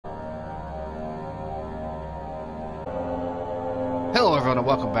everyone, and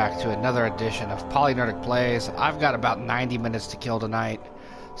welcome back to another edition of PolyNerdic Plays. I've got about 90 minutes to kill tonight,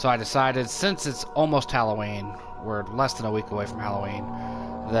 so I decided, since it's almost Halloween, we're less than a week away from Halloween,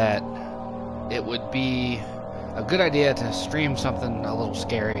 that it would be a good idea to stream something a little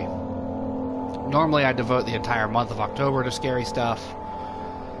scary. Normally I devote the entire month of October to scary stuff.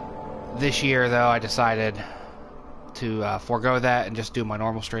 This year, though, I decided to forego that and just do my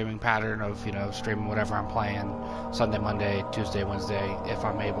normal streaming pattern of, streaming whatever I'm playing Sunday, Monday, Tuesday, Wednesday, if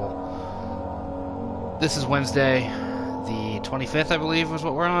I'm able. This is Wednesday, the 25th, I believe, is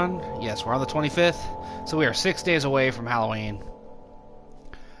what we're on. Yes, we're on the 25th, so we are 6 days away from Halloween.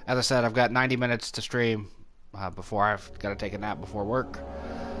 As I said, I've got 90 minutes to stream before I've got to take a nap before work.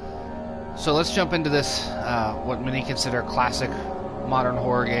 So let's jump into this, what many consider classic modern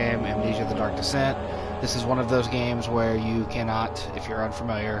horror game, Amnesia: The Dark Descent. This is one of those games where you cannot, if you're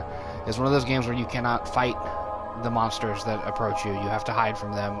unfamiliar, is one of those games where you cannot fight the monsters that approach you. You have to hide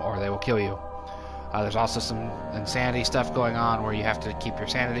from them or they will kill you. There's also some insanity stuff going on where you have to keep your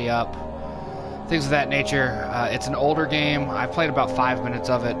sanity up. Things of that nature. It's an older game. I played about 5 minutes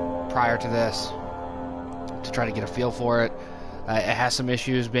of it prior to this to try to get a feel for it. It has some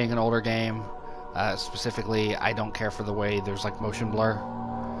issues being an older game. Specifically, I don't care for the way there's like motion blur,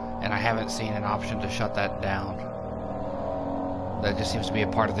 and I haven't seen an option to shut that down. That just seems to be a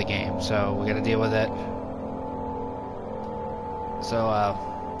part of the game, so we got to deal with it. So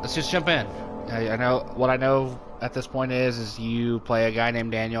let's just jump in. I know what I know at this point is you play a guy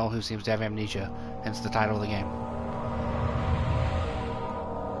named Daniel who seems to have amnesia, hence the title of the game.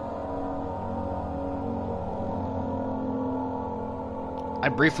 I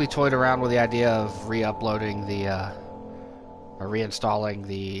briefly toyed around with the idea of re-uploading the or reinstalling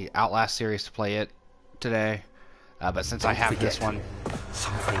the Outlast series to play it today, but since I have this one,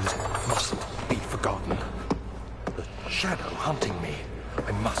 some things mustn't be forgotten. The shadow hunting me.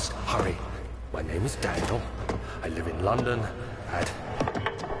 I must hurry. My name is Daniel. I live in London at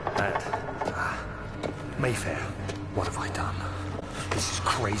Mayfair. What have I done? This is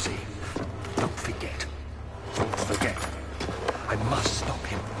crazy. Don't forget. Don't forget. I must stop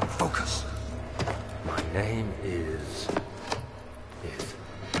him. Focus. My name is...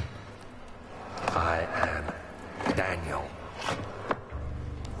 I am Daniel.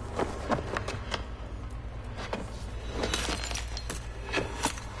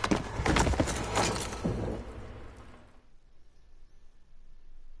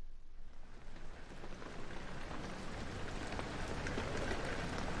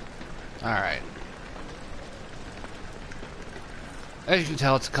 all right. As you can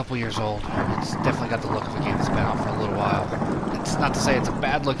tell, it's a couple years old. It's definitely got the look of a game that's been out for a little while. It's not to say it's a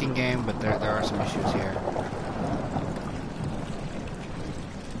bad-looking game, but there are some issues here.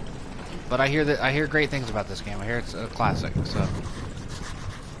 But I hear great things about this game. I hear it's a classic. So,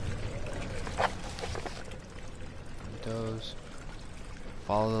 Windows.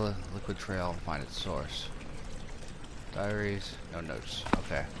 Follow the liquid trail and find its source. Diaries. No notes.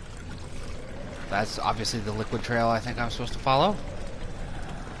 Okay. That's obviously the liquid trail I think I'm supposed to follow.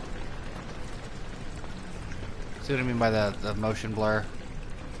 See what I mean by the motion blur?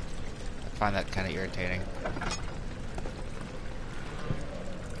 I find that kind of irritating. What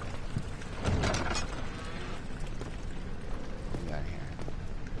do we got here?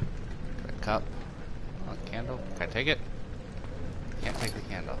 Got a cup. Oh, a candle. Can I take it? Can't take the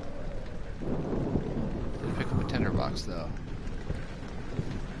candle. Didn't pick up a tinderbox though.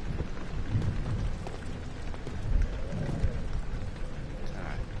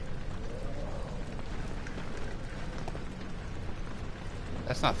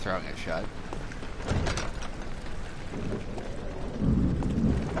 That's not throwing it shut.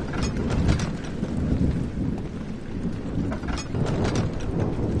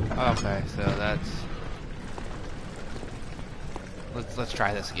 Okay, so that's... Let's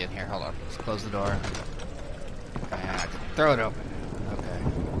try this again here. Hold on. Let's close the door. And I can throw it open. Okay.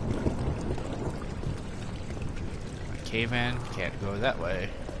 Cave in. Can't go that way.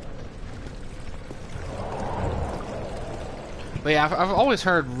 But yeah, I've always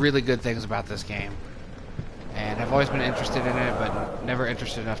heard really good things about this game, and I've always been interested in it, but never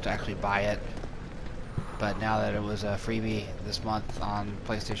interested enough to actually buy it. But now that it was a freebie this month on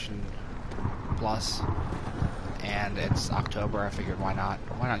PlayStation Plus, and it's October, I figured why not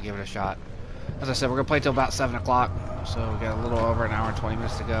give it a shot. As I said, we're gonna play till about 7 o'clock, so we got a little over an hour and 20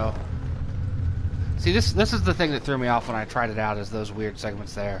 minutes to go. See, this is the thing that threw me off when I tried it out, is those weird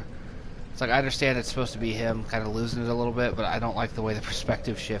segments there. It's like, I understand it's supposed to be him kind of losing it a little bit, but I don't like the way the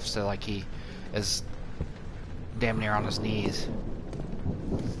perspective shifts to like he is damn near on his knees.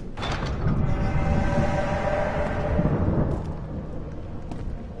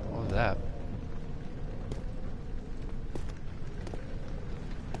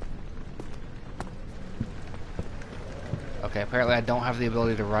 Okay, apparently I don't have the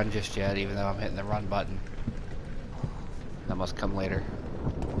ability to run just yet, even though I'm hitting the run button. That must come later.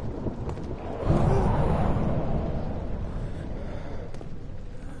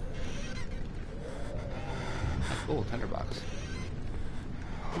 Cool, tinderbox.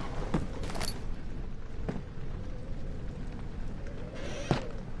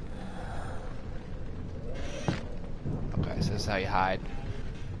 Okay, so this is how you hide.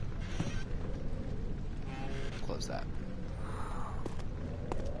 Close that.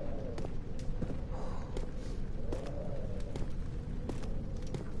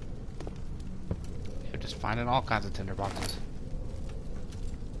 You're just finding all kinds of tinderboxes.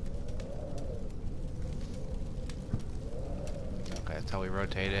 Okay, that's how we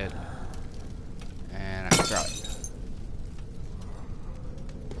rotate it. And I can throw it.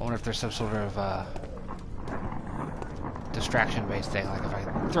 I wonder if there's some sort of distraction-based thing, like if I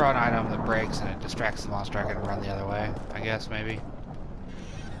throw an item that breaks and it distracts the monster, I can run the other way, I guess, maybe.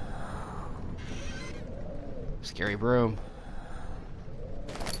 Scary broom.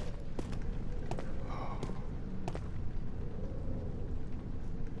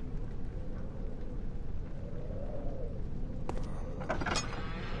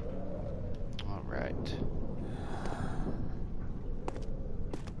 Alright.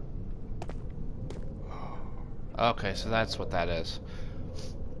 Okay, so that's what that is.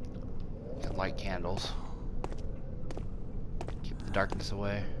 You can light candles. Keep the darkness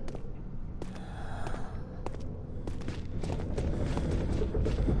away.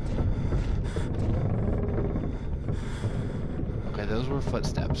 Okay, those were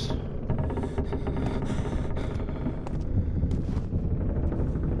footsteps.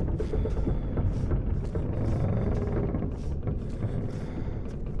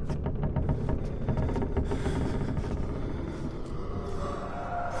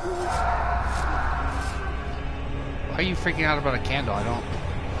 Why are you freaking out about a candle? I don't...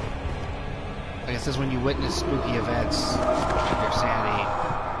 Like it says when you witness spooky events, your sanity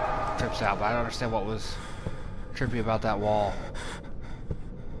trips out, but I don't understand what was trippy about that wall.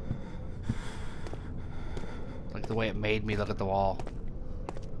 Like the way it made me look at the wall.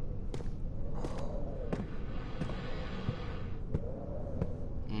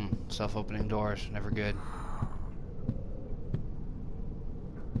 Self-opening doors, never good.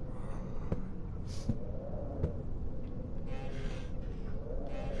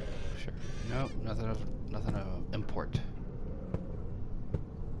 Sure. Nope, nothing of import.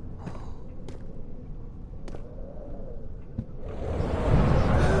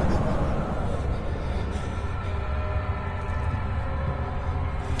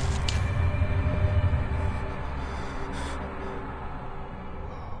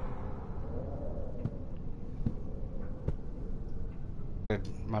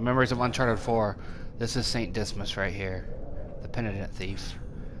 My memories of Uncharted 4. This is Saint Dismas right here, the penitent thief.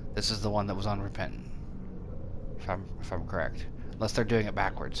 This is the one that was unrepentant, if I'm correct, unless they're doing it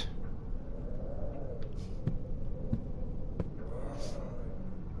backwards.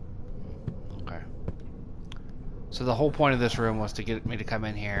 Okay. So the whole point of this room was to get me to come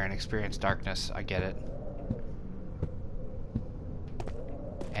in here and experience darkness. I get it.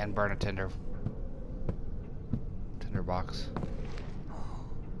 And burn a tinder box.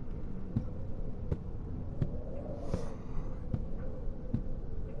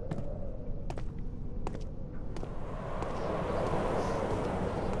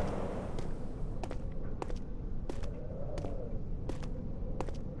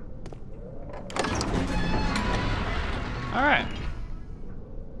 All right.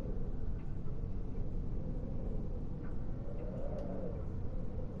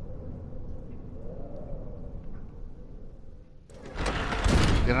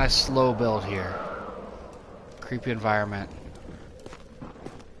 Get a nice slow build here. Creepy environment.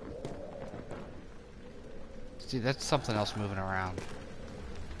 See, that's something else moving around.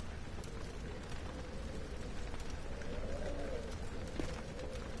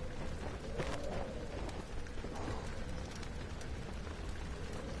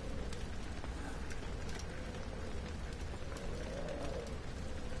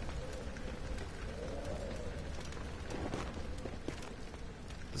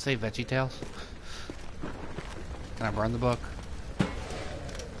 Say Veggie Tales? Can I burn the book?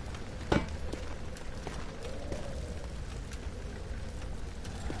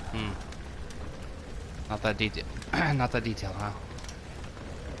 Not that detail. Not that detailed, huh?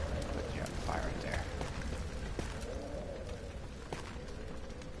 But you have the fire right there.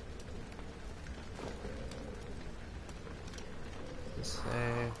 Just say.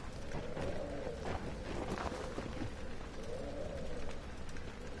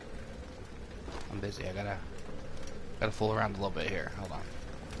 I'm busy. I gotta Gotta fool around a little bit here. Hold on.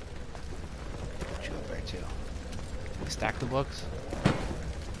 Put you up there too. Can we stack the books?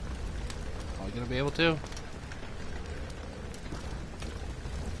 Are we gonna be able to?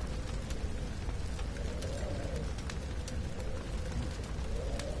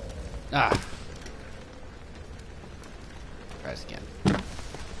 Ah. Try this again.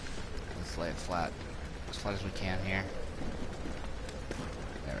 Let's lay it flat. As flat as we can here.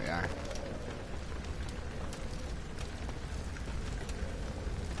 There we are.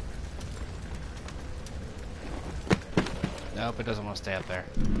 Nope, it doesn't want to stay up there.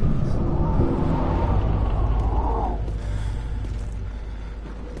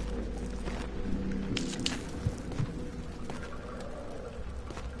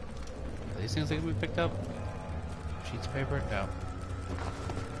 Are these things that can be picked up? Sheets of paper? No.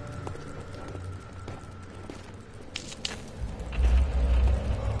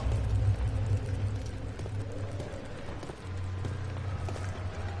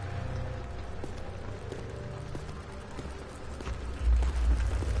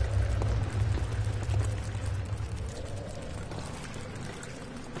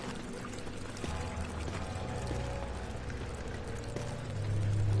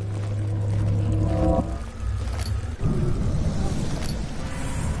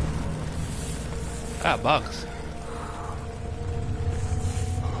 Ah, bugs.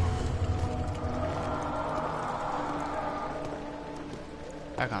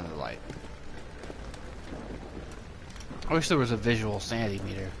 Back on the light. I wish there was a visual sanity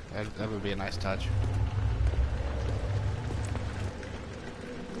meter. That would be a nice touch.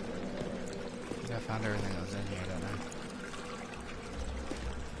 I think I found everything that was in here, don't I?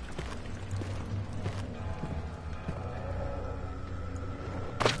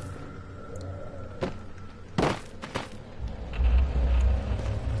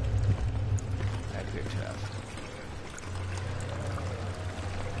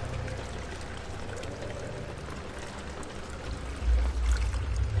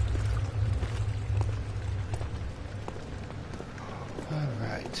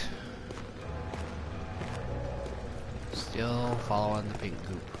 Still following the pink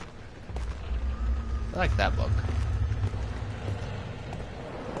goop. I like that book.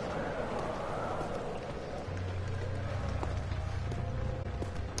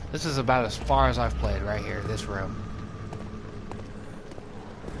 This is about as far as I've played right here, this room.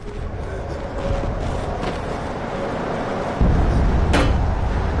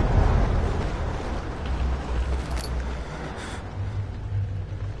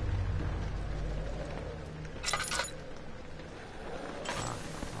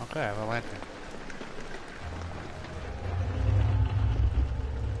 Okay, I have a lantern.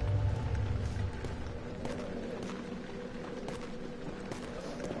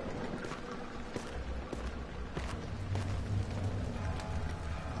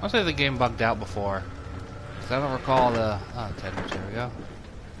 I'll say the game bugged out before. Because I don't recall the... Oh, tenders, there we go.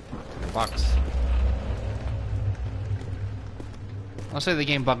 $10. I'll say the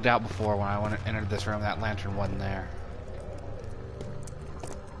game bugged out before when I entered this room. That lantern wasn't there.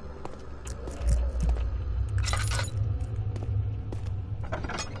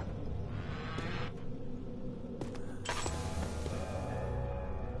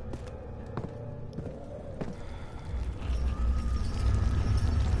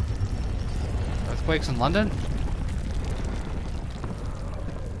 Earthquakes in London?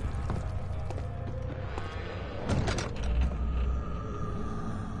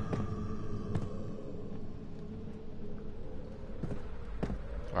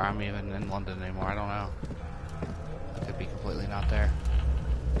 Or I'm even in London anymore, I don't know. I could be completely not there.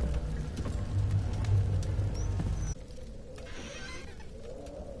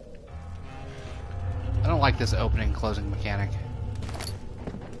 I don't like this opening closing mechanic.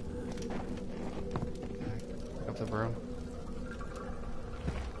 Pick up the broom.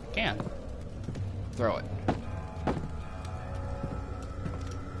 Can. Throw it.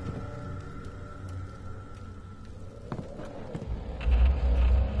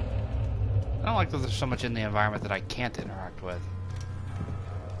 I don't like that there's so much in the environment that I can't interact with.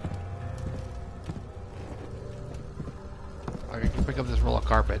 Like I can pick up this roll of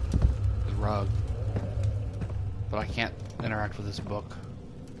carpet, this rug, but I can't interact with this book.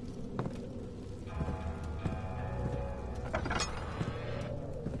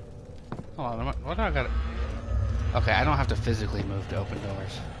 Hold on, what do I got? Okay, I don't have to physically move to open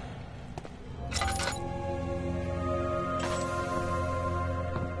doors.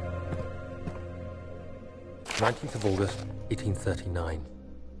 19th of August, 1839.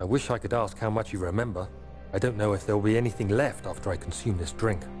 I wish I could ask how much you remember. I don't know if there'll be anything left after I consume this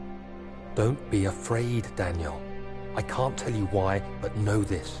drink. Don't be afraid, Daniel. I can't tell you why, but know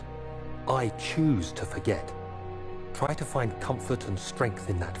this. I choose to forget. Try to find comfort and strength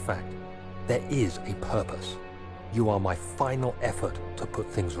in that fact. There is a purpose. You are my final effort to put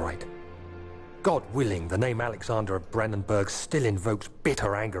things right. God willing, the name Alexander of Brandenburg still invokes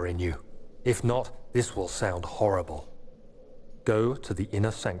bitter anger in you. If not, this will sound horrible. Go to the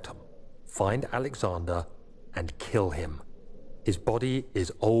inner sanctum, find Alexander, and kill him. His body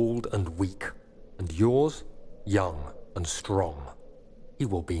is old and weak, and yours, young and strong. He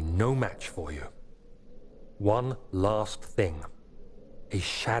will be no match for you. One last thing. A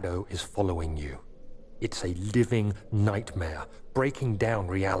shadow is following you. It's a living nightmare, breaking down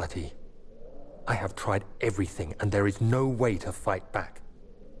reality. I have tried everything, and there is no way to fight back.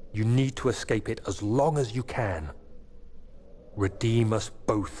 You need to escape it as long as you can. Redeem us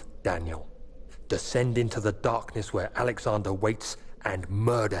both, Daniel. Descend into the darkness where Alexander waits and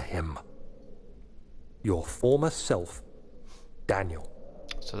murder him. Your former self, Daniel.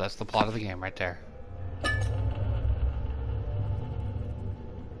 So that's the plot of the game right there.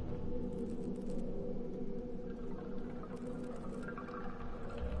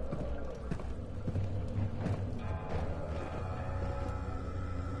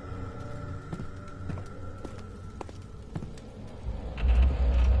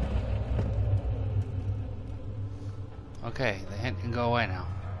 Okay, the hint can go away now.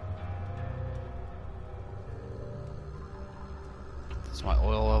 That's my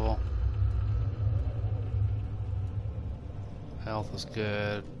oil level. Health is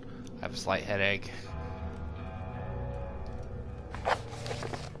good. I have a slight headache.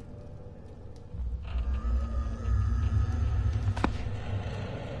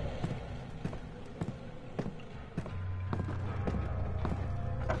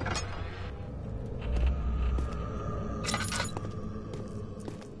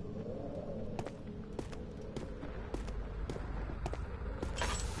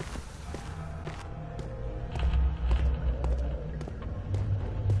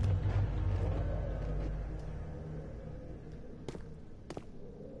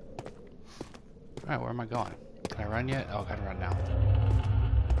 Alright, where am I going? Can I run yet? Oh, I can run now.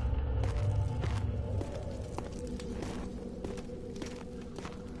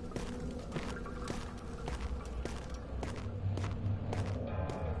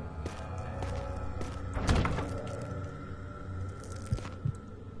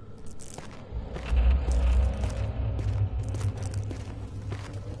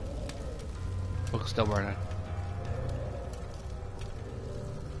 Book's still burning.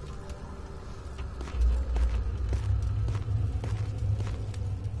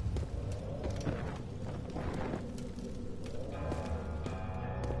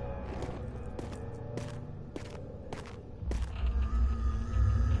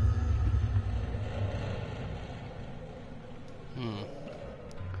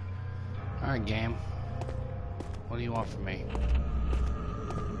 Alright, game. What do you want from me?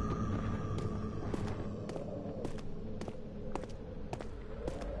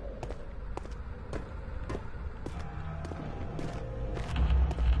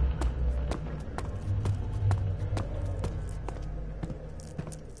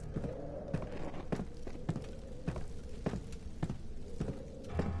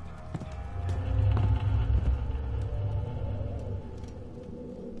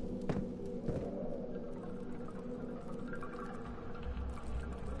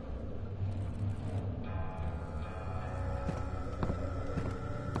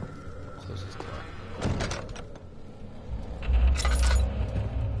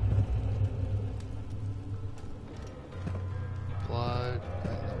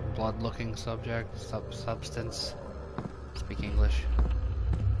 Blood-looking subject, substance. Speak English.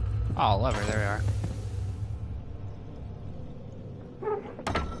 Oh, lever, there we are.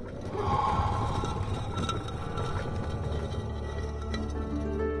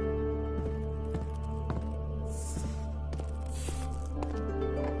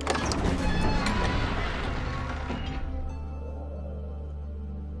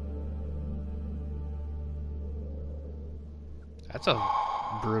 That's a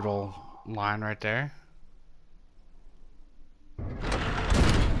brutal line right there.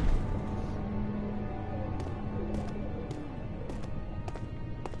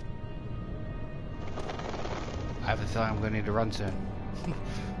 I have a feeling I'm going to need to run soon.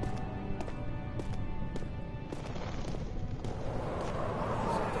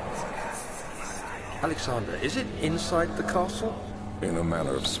 Alexander, is it inside the castle? In a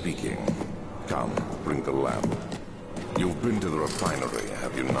manner of speaking. Come, bring the lamp. You've been to the refinery,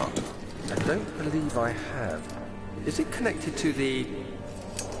 have you not? I don't believe I have. Is it connected to the...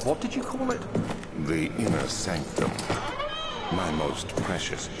 what did you call it? The inner sanctum. My most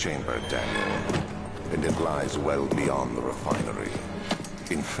precious chamber, Daniel. And it lies well beyond the refinery.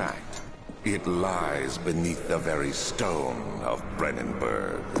 In fact, it lies beneath the very stone of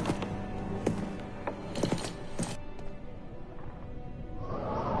Brennenburg.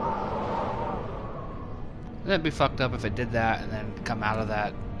 It'd be fucked up if it did that and then come out of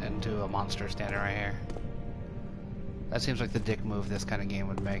that into a monster standing right here. That seems like the dick move this kind of game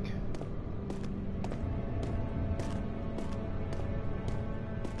would make.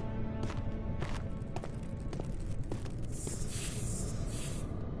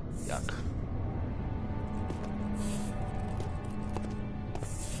 Yuck.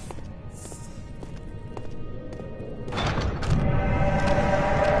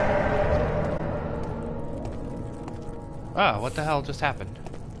 Oh, what the hell just happened?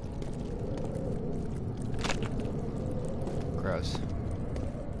 Gross.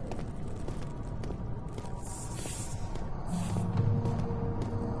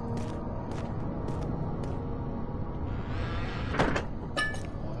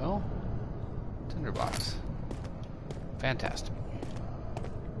 Well, tinderbox. Fantastic.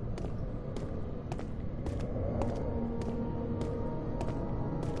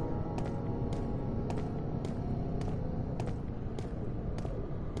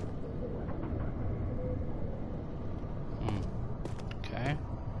 Okay.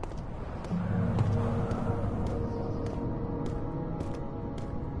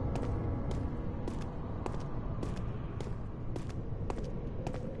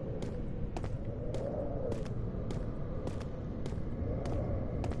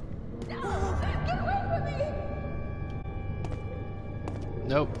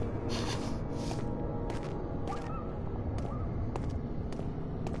 Nope.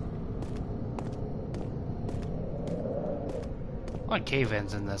 A lot of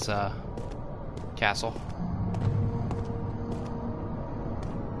cave-ins in this castle.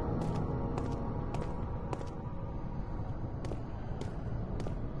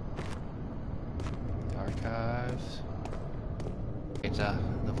 Archives. It's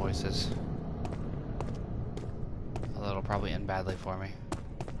the voices. Although it'll probably end badly for me.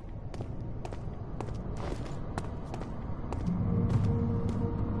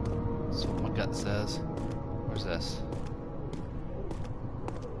 That's what my gut says. Where's this?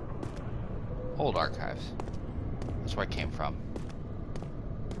 Old archives. That's where I came from.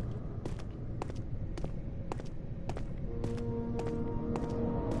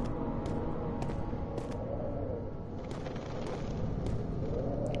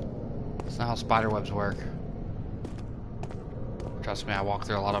 That's not how spiderwebs work. Trust me, I walk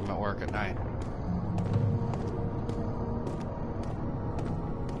through a lot of them at work at night.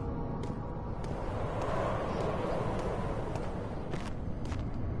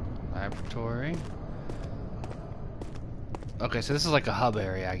 Laboratory. Okay, so this is like a hub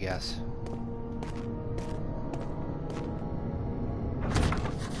area, I guess.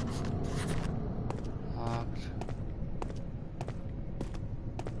 Locked.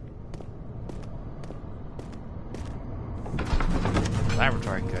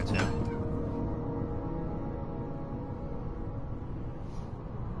 Laboratory can go to.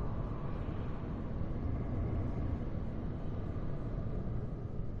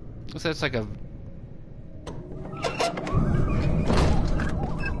 So it's like a...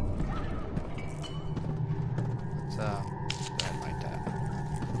 It's that like that.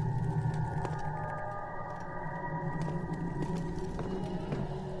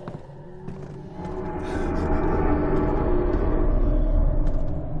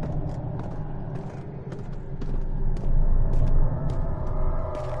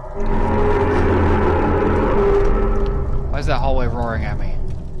 Why is that hallway roaring at me?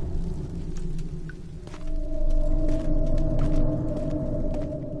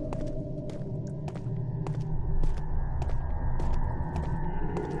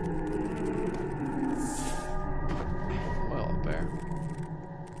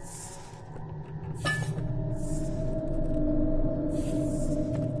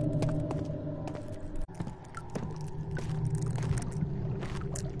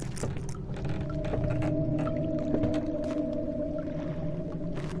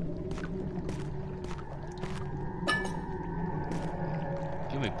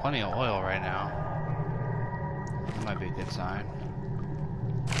 Plenty of oil right now. That might be a good sign.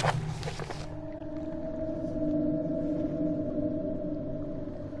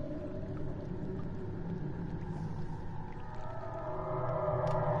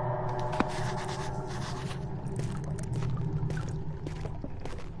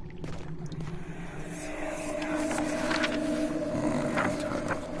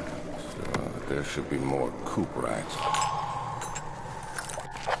 There should be more coop rats.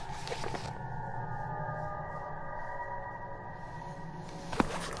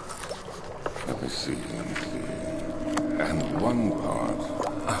 Let me see. And one part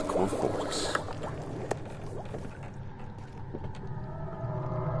aqua fortis.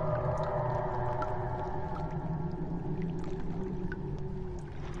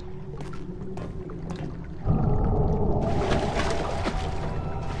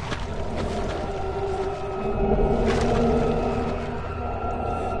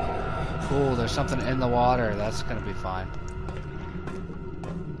 Cool, there's something in the water. That's gonna be fine.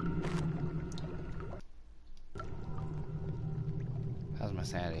 How's my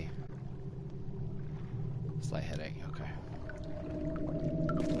sanity? Slight headache, okay.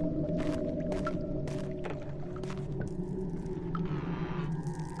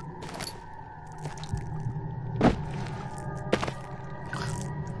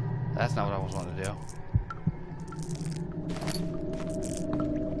 That's not what I was wanting to do.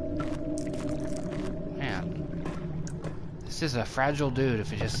 Man. This is a fragile dude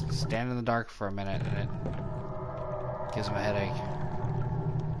if you just stand in the dark for a minute and it gives him a headache.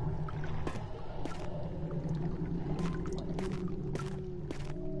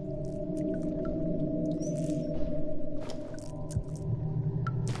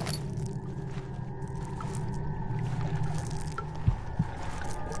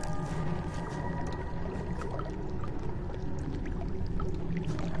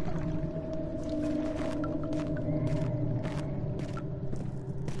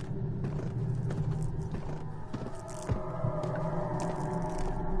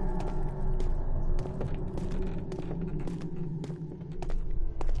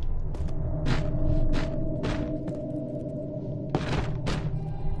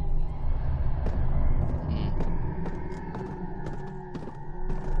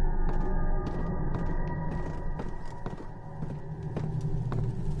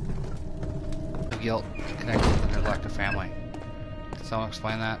 Guilt connected to the neglect of family. Can someone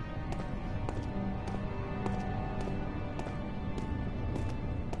explain that?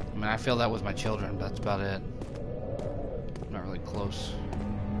 I mean, I feel that with my children, but that's about it. I'm not really close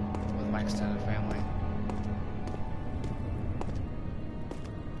with my extended family.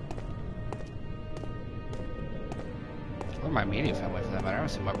 Or my immediate family, for that matter. I haven't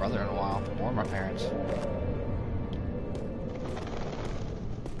seen my brother in a while, or my parents.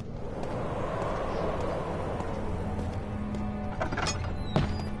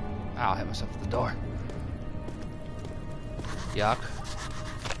 I'll hit myself with the door. Yuck.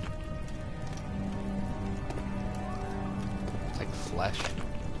 It's like flesh.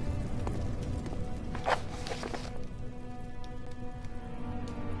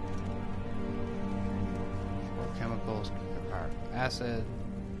 Four chemicals, carbonic acid.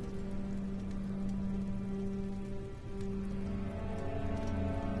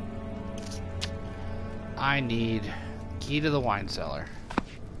 I need key to the wine cellar.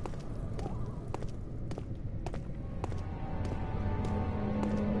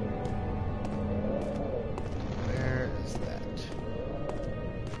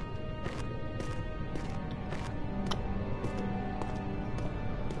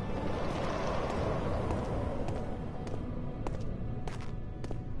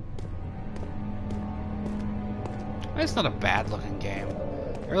 It's not a bad looking game.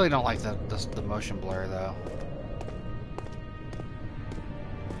 I really don't like the motion blur though.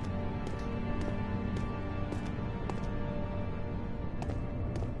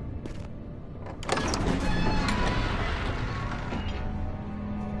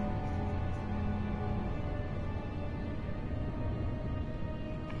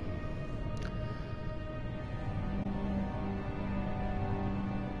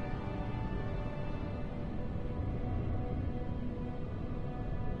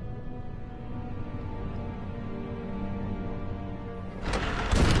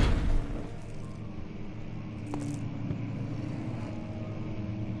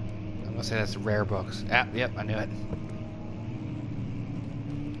 I'll say that's rare books. Ah, yep, I knew it.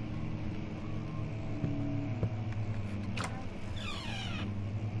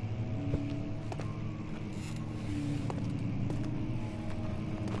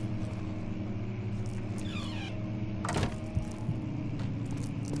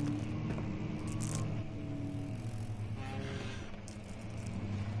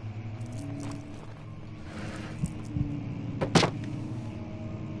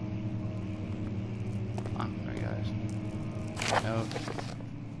 There he goes.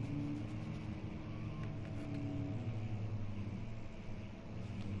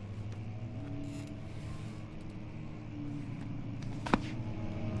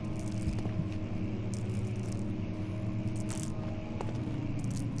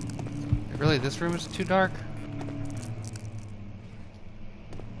 Really, this room is too dark?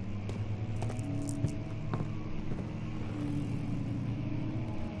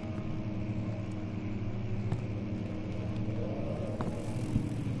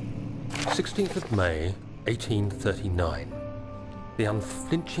 May 1839. The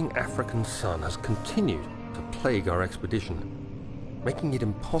unflinching African sun has continued to plague our expedition, making it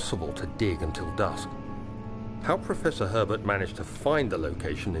impossible to dig until dusk. How Professor Herbert managed to find the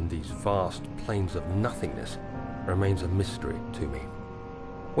location in these vast plains of nothingness remains a mystery to me.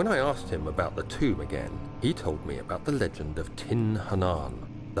 When I asked him about the tomb again, he told me about the legend of Tin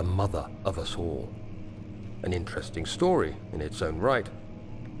Hanan, the mother of us all. An interesting story in its own right,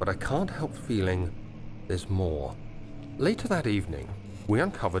 but I can't help feeling there's more. Later that evening, we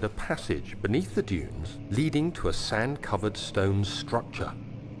uncovered a passage beneath the dunes leading to a sand-covered stone structure.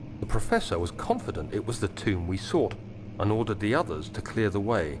 The professor was confident it was the tomb we sought and ordered the others to clear the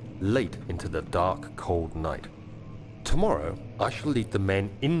way late into the dark, cold night. Tomorrow, I shall lead the men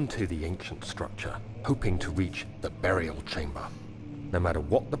into the ancient structure, hoping to reach the burial chamber. No matter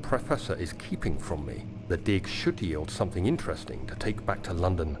what the professor is keeping from me, the dig should yield something interesting to take back to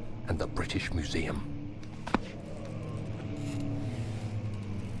London and the British Museum.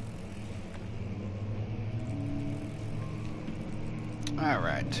 All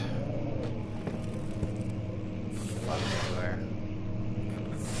right. Fuck's everywhere.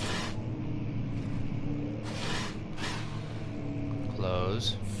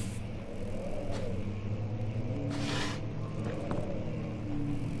 Close.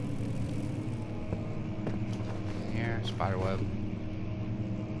 Here, spiderweb.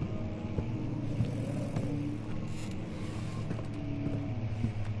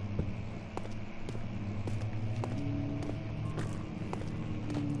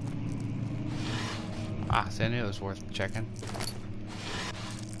 Ah, so I knew it was worth checking.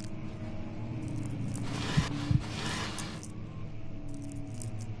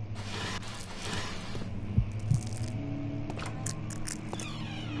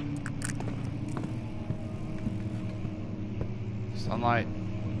 Sunlight.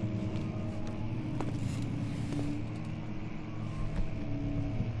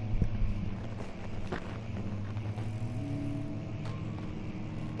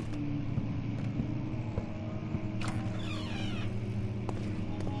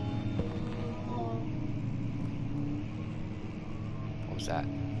 What was that?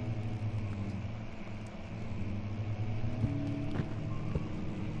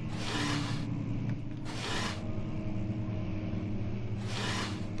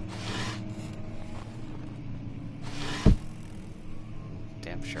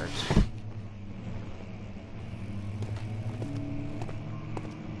 Damn shirts.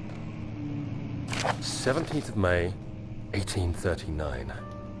 May 1839.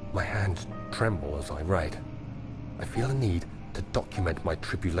 My hands tremble as I write. I feel a need to document my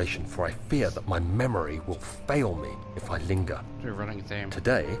tribulation, for I fear that my memory will fail me if I linger. You're running a theme.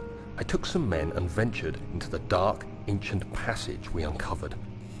 Today, I took some men and ventured into the dark, ancient passage we uncovered.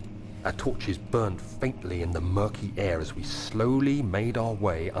 Our torches burned faintly in the murky air as we slowly made our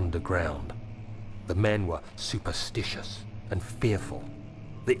way underground. The men were superstitious and fearful.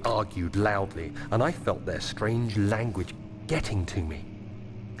 They argued loudly, and I felt their strange language getting to me.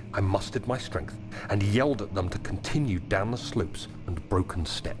 I mustered my strength and yelled at them to continue down the slopes and broken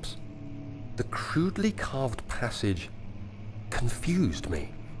steps. The crudely carved passage confused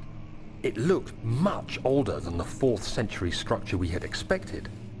me. It looked much older than the 4th century structure we had expected.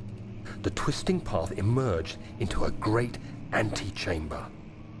 The twisting path emerged into a great antechamber.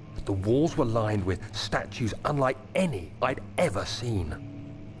 The walls were lined with statues unlike any I'd ever seen.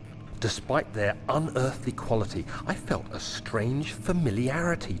 Despite their unearthly quality, I felt a strange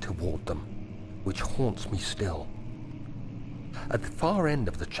familiarity toward them, which haunts me still. At the far end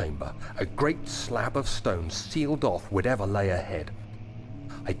of the chamber, a great slab of stone sealed off whatever lay ahead.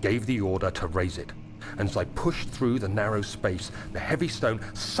 I gave the order to raise it, and as I pushed through the narrow space, the heavy stone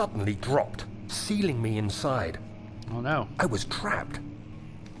suddenly dropped, sealing me inside. Oh no. I was trapped.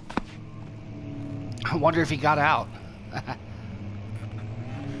 I wonder if he got out.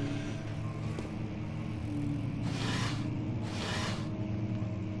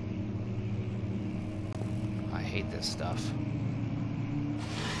 I hate this stuff.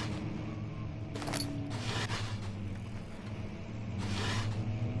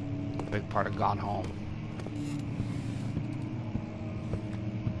 Big part of Gone Home.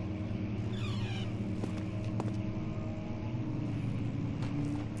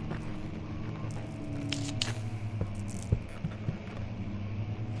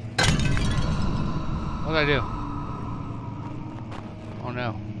 What did I do? Oh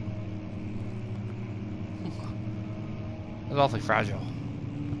no. It's awfully fragile.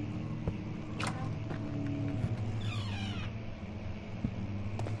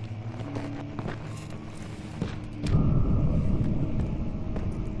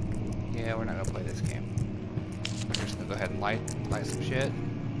 Yeah, we're not gonna play this game. We're just gonna go ahead and light some shit.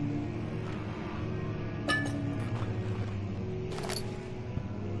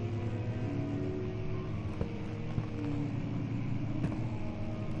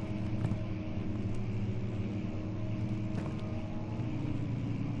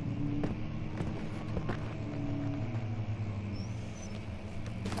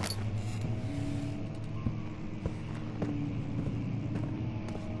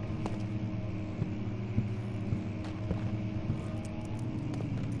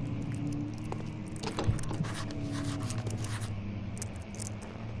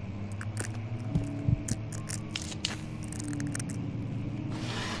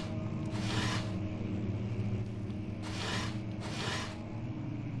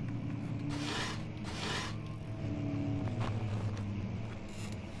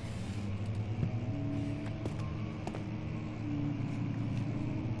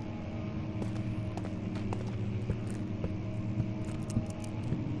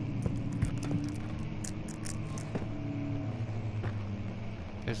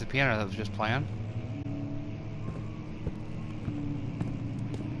 There's the piano that was just playing.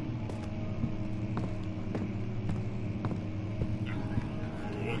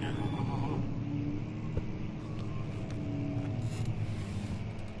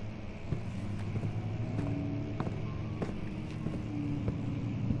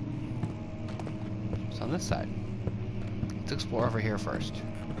 It's on this side. Let's explore over here first.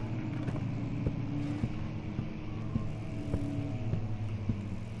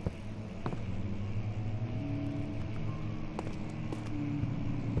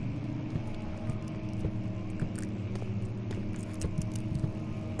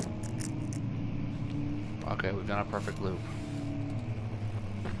 Okay, we've done a perfect loop.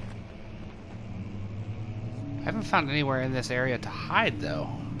 I haven't found anywhere in this area to hide, though.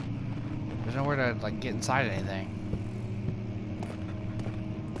 There's nowhere to, like, get inside anything.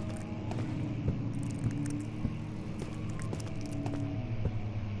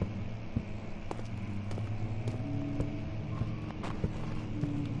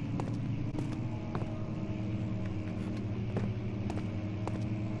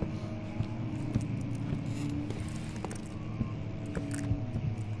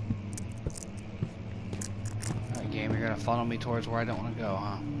 Game, you're gonna funnel me towards where I don't want to go,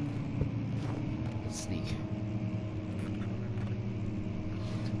 huh? Let's sneak.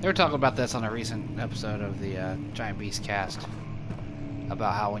 They were talking about this on a recent episode of the Giant Beast cast,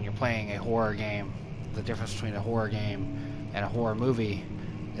 about how when you're playing a horror game, the difference between a horror game and a horror movie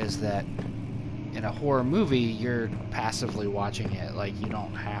is that in a horror movie, you're passively watching it. Like, you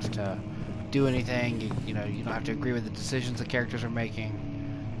don't have to do anything. You know, you don't have to agree with the decisions the characters are making.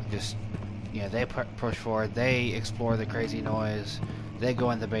 You just, you know, they push forward, they explore the crazy noise, they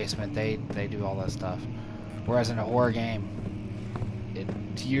go in the basement, they do all that stuff. Whereas in a horror game,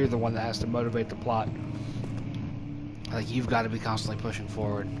 you're the one that has to motivate the plot. Like, you've got to be constantly pushing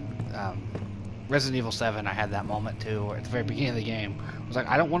forward. Resident Evil 7, I had that moment too, where at the very beginning of the game, I was like,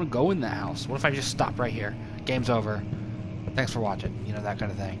 I don't want to go in that house. What if I just stop right here? Game's over. Thanks for watching. You know, that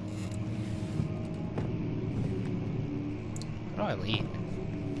kind of thing. How do I lean?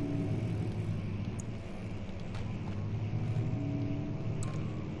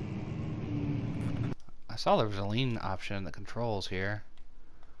 I saw there was a lean option in the controls here.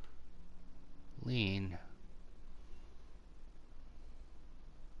 Lean.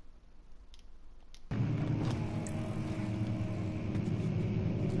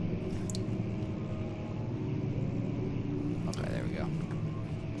 Okay, there we go.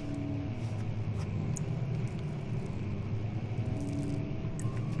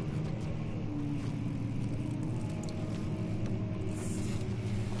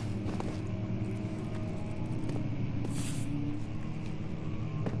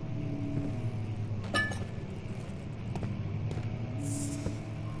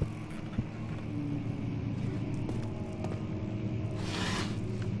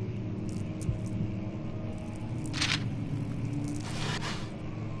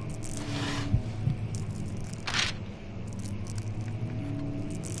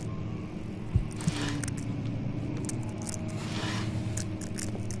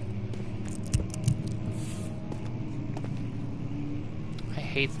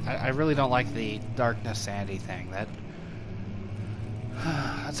 I really don't like the darkness sandy thing. That's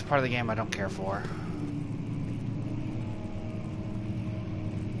a part of the game I don't care for.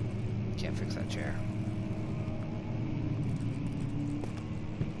 Can't fix that chair.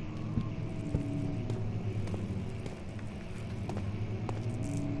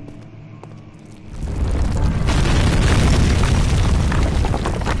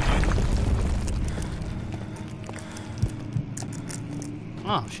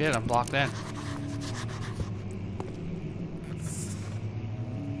 Oh shit, I'm blocked in.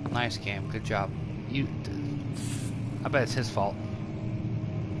 Nice game, good job. I bet it's his fault.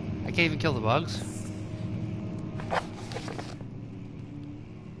 I can't even kill the bugs.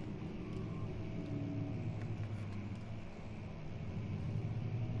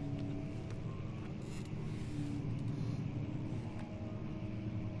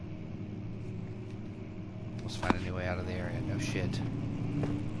 Let's find a new way out of the area. No shit.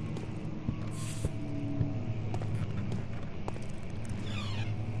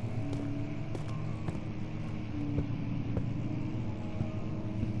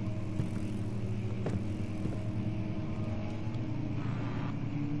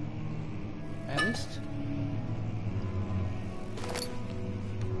 At least.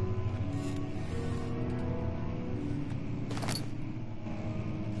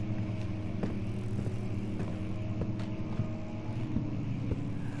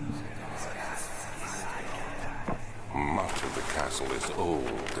 Much of the castle is old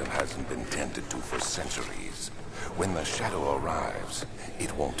and hasn't been tended to for centuries. When the shadow arrives,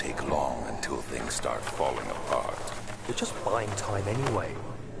 it won't take long until things start falling apart. We're just buying time anyway.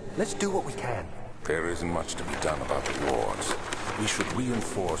 Let's do what we can. There isn't much to be done about the wards. We should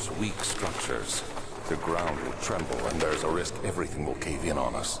reinforce weak structures. The ground will tremble and there's a risk everything will cave in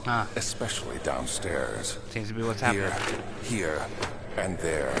on us. Especially downstairs. Seems to be what's happening. Here, and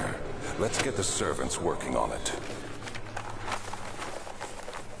there. Let's get the servants working on it.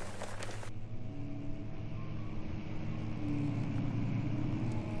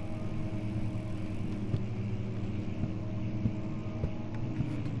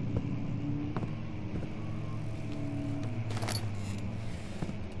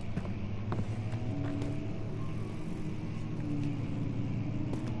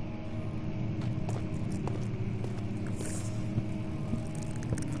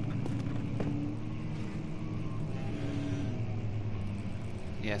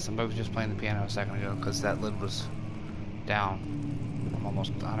 Yeah, somebody was just playing the piano a second ago because that lid was down. I'm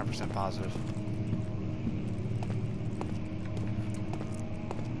almost 100% positive.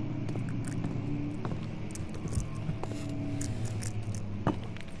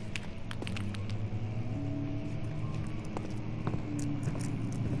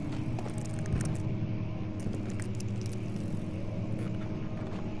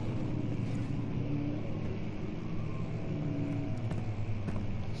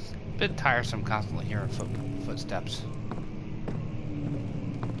 Bit tiresome constantly hearing footsteps.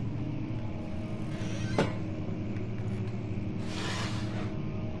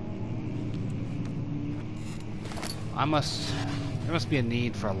 There must be a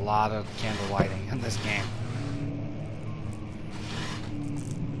need for a lot of candle lighting in this game.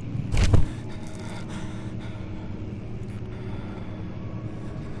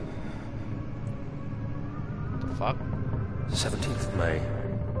 What the fuck? 17th May,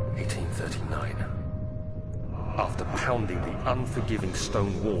 1839. After pounding the unforgiving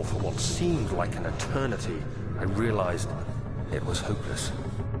stone wall for what seemed like an eternity, I realized it was hopeless.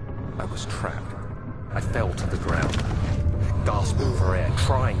 I was trapped. I fell to the ground, gasping for air,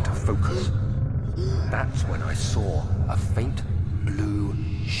 trying to focus. That's when I saw a faint blue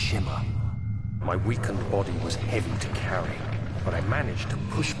shimmer. My weakened body was heavy to carry, but I managed to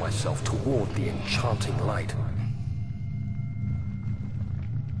push myself toward the enchanting light.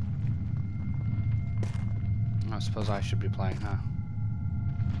 I suppose I should be playing, huh?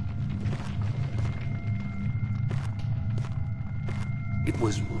 It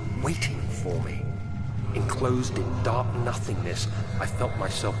was waiting for me. Enclosed in dark nothingness, I felt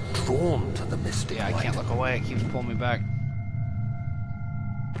myself drawn to the mystic Yeah, I light. can't look away. It keeps pulling me back.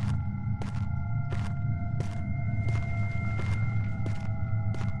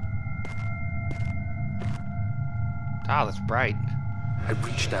 Ah, that's bright. I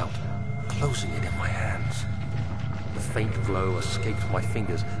reached out, closing it in my hands. The faint glow escaped my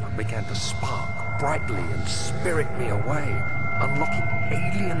fingers and began to spark brightly and spirit me away, unlocking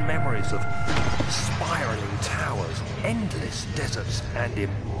alien memories of spiraling towers, endless deserts, and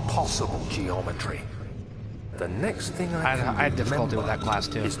impossible geometry. The next thing I had difficulty with that class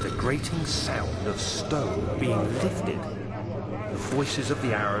too. is the grating sound of stone being lifted. The voices of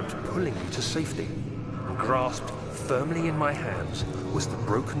the Arabs pulling me to safety. Grasped firmly in my hands was the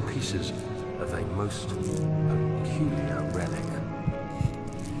broken pieces of a most peculiar relic.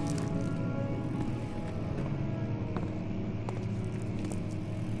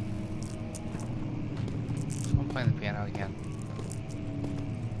 So I'm playing the piano again.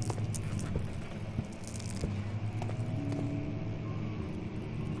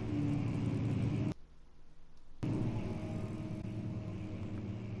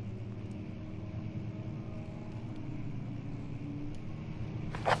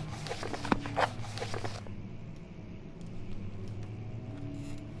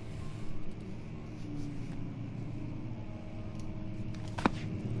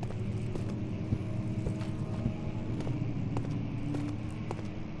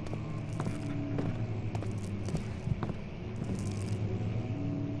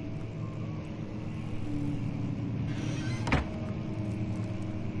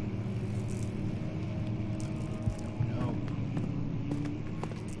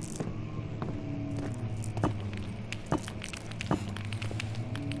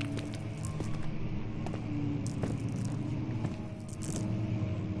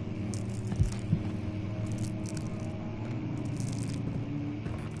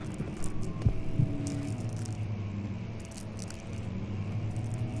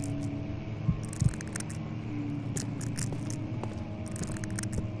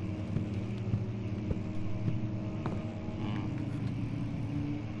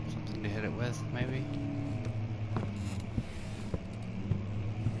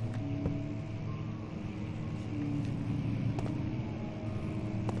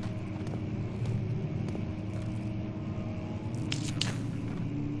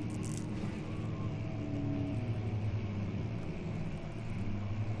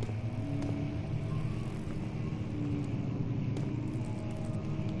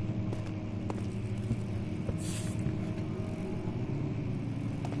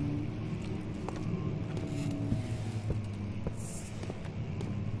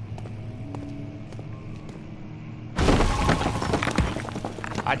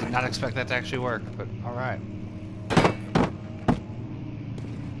 I did not expect that to actually work, but alright.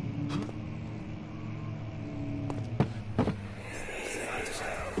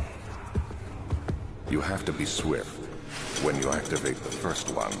 You have to be swift when you activate the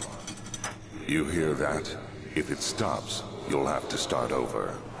first one. You hear that? If it stops, you'll have to start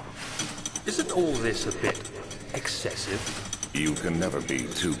over. Isn't all this a bit excessive? You can never be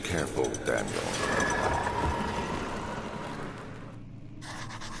too careful, Daniel.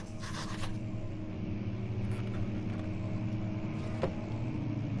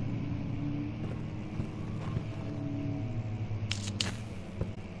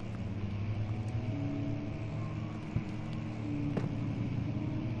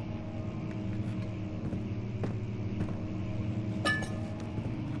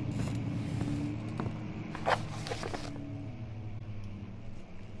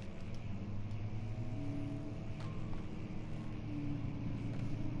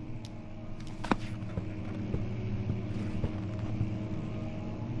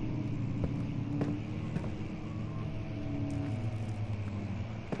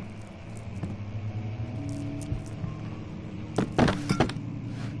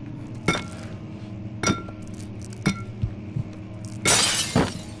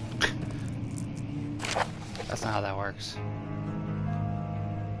 That's not how that works.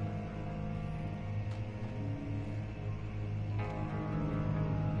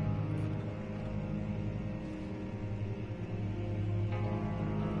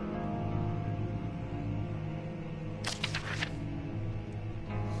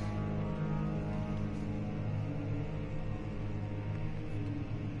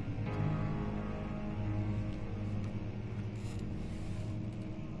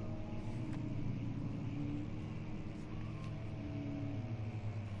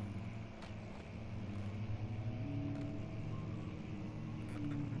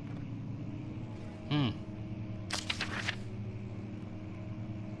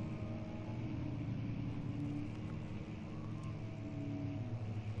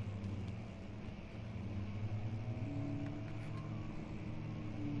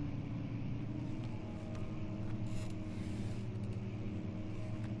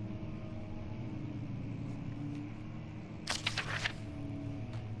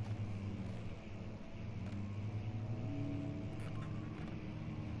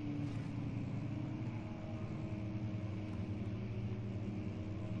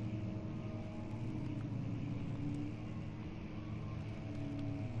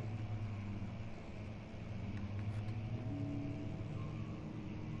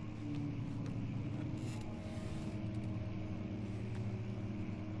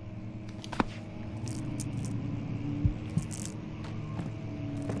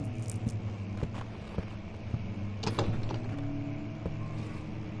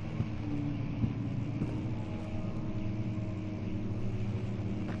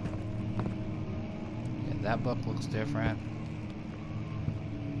 That book looks different.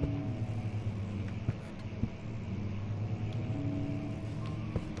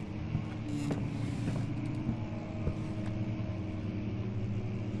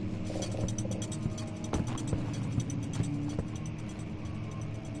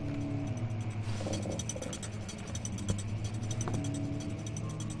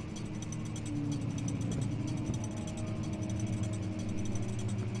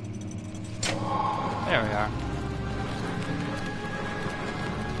 There we are.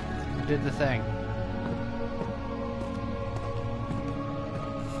 Did the thing.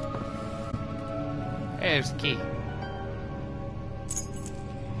 Hey, there's the key.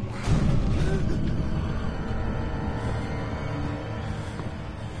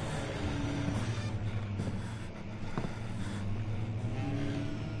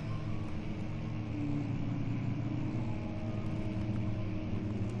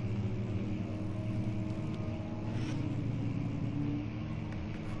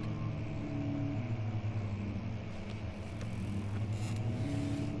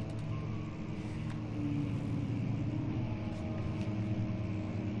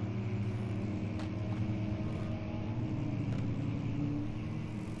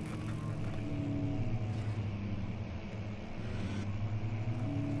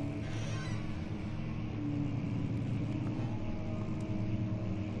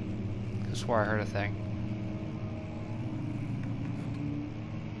 I swore I heard a thing.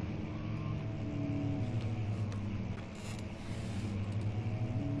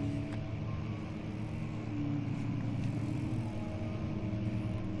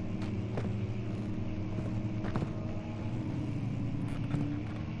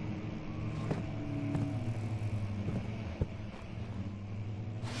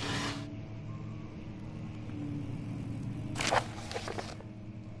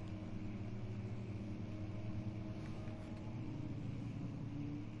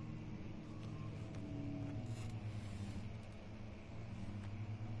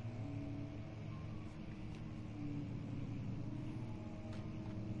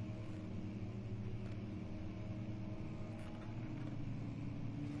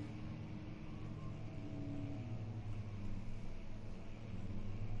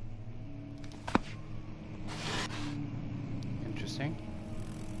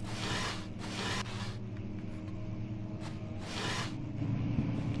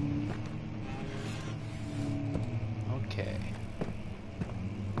 Okay.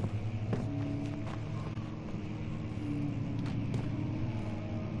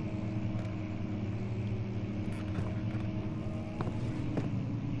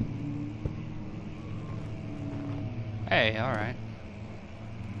 Hey, alright.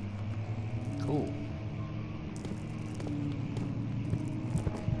 Cool.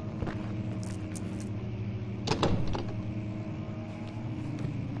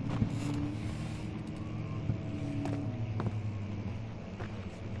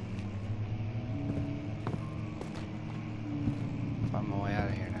 Find my way out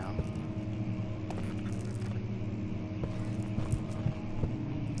of here now.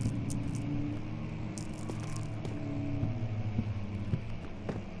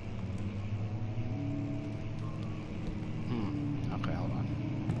 Okay, hold on.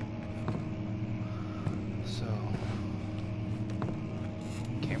 So,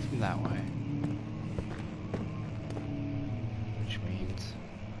 came from that way. Which means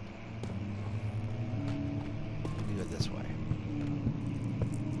we go this way.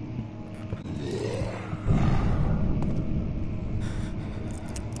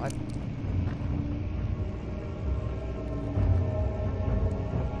 What?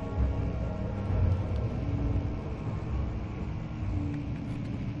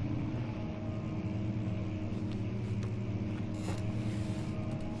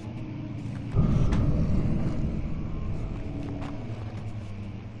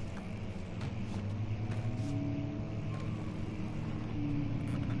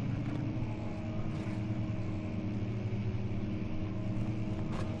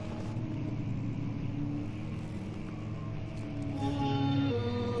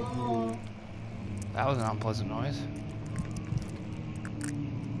 That was an unpleasant noise.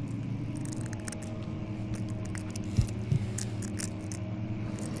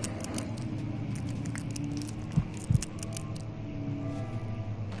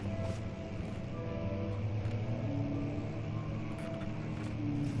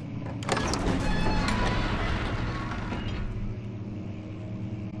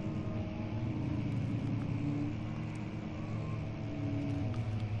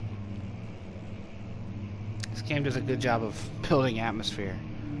 This game does a good job of building atmosphere.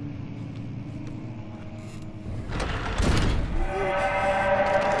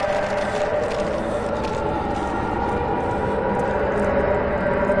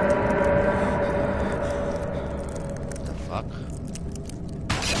 The fuck?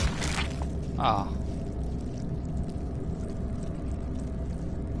 Oh.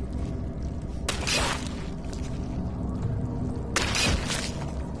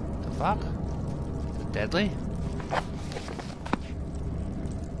 The fuck? Is it deadly?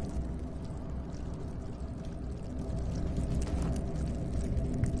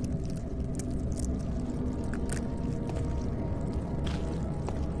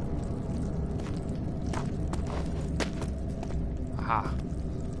 Aha.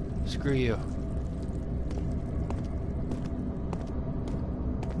 Screw you.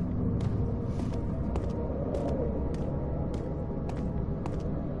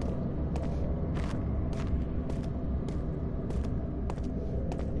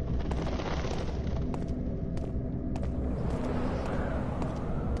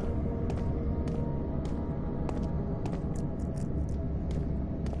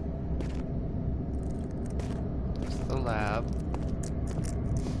 That's the lab.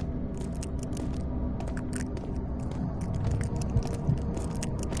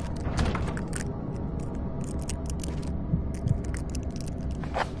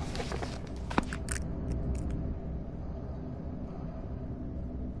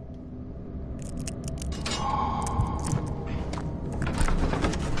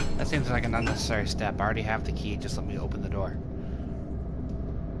 That seems like an unnecessary step. I already have the key, just let me open the door.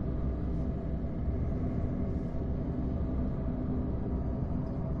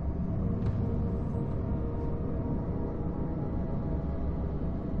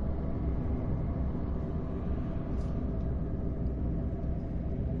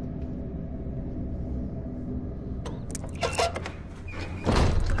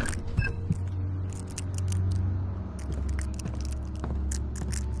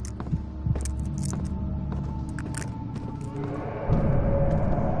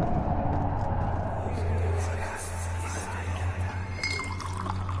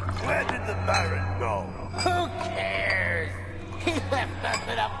 Where did the Baron go? Who cares? He left us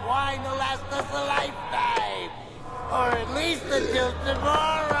enough wine to last us a lifetime. Or at least until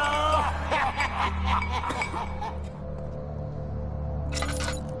tomorrow.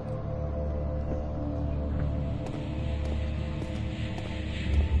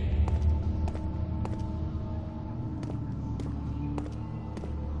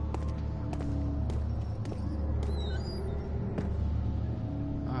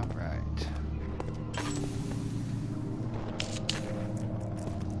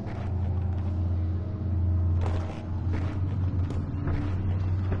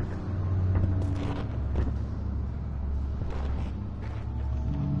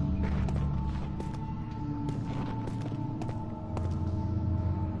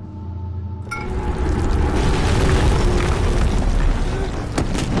 The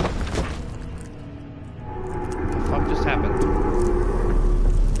fuck just happened?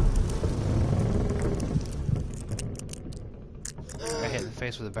 Got hit in the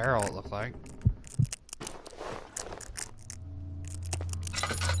face with a barrel, it looked like.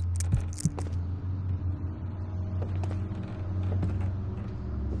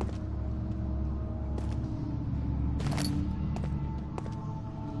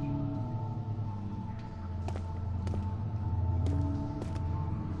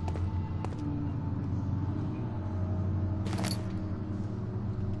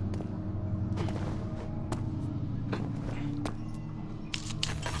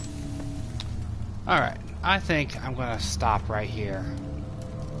 Alright, I think I'm going to stop right here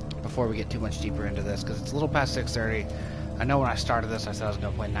before we get too much deeper into this, because it's a little past 6:30. I know when I started this I said I was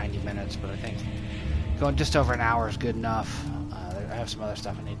going to play 90 minutes, but I think going just over an hour is good enough. I have some other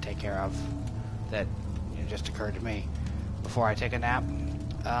stuff I need to take care of that just occurred to me before I take a nap.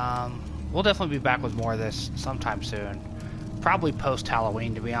 We'll definitely be back with more of this sometime soon. Probably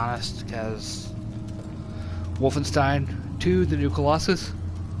post-Halloween, to be honest, because Wolfenstein 2, The New Colossus.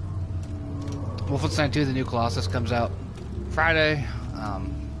 Wolfenstein 2, The New Colossus comes out Friday.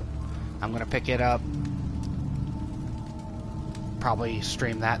 I'm going to pick it up. Probably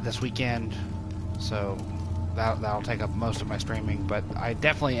stream that this weekend. So that'll take up most of my streaming. But I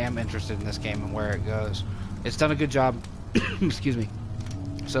definitely am interested in this game and where it goes. It's done a good job, excuse me,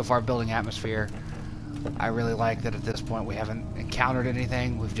 so far building atmosphere. I really like that at this point we haven't encountered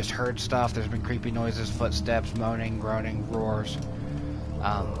anything. We've just heard stuff. There's been creepy noises, footsteps, moaning, groaning, roars.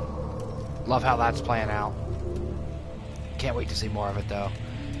 Love how that's playing out. Can't wait to see more of it though.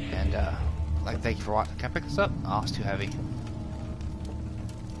 And thank you for watching. Can I pick this up? Oh, it's too heavy.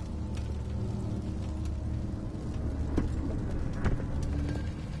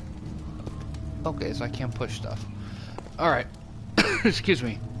 Okay, so I can't push stuff. Alright. Excuse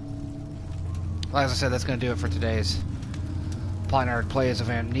me. Like I said, that's going to do it for today's PolyNerdic plays of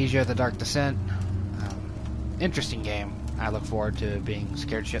Amnesia, The Dark Descent. Interesting game. I look forward to being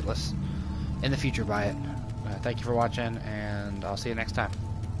scared shitless in the future by it. Thank you for watching, and I'll see you next time.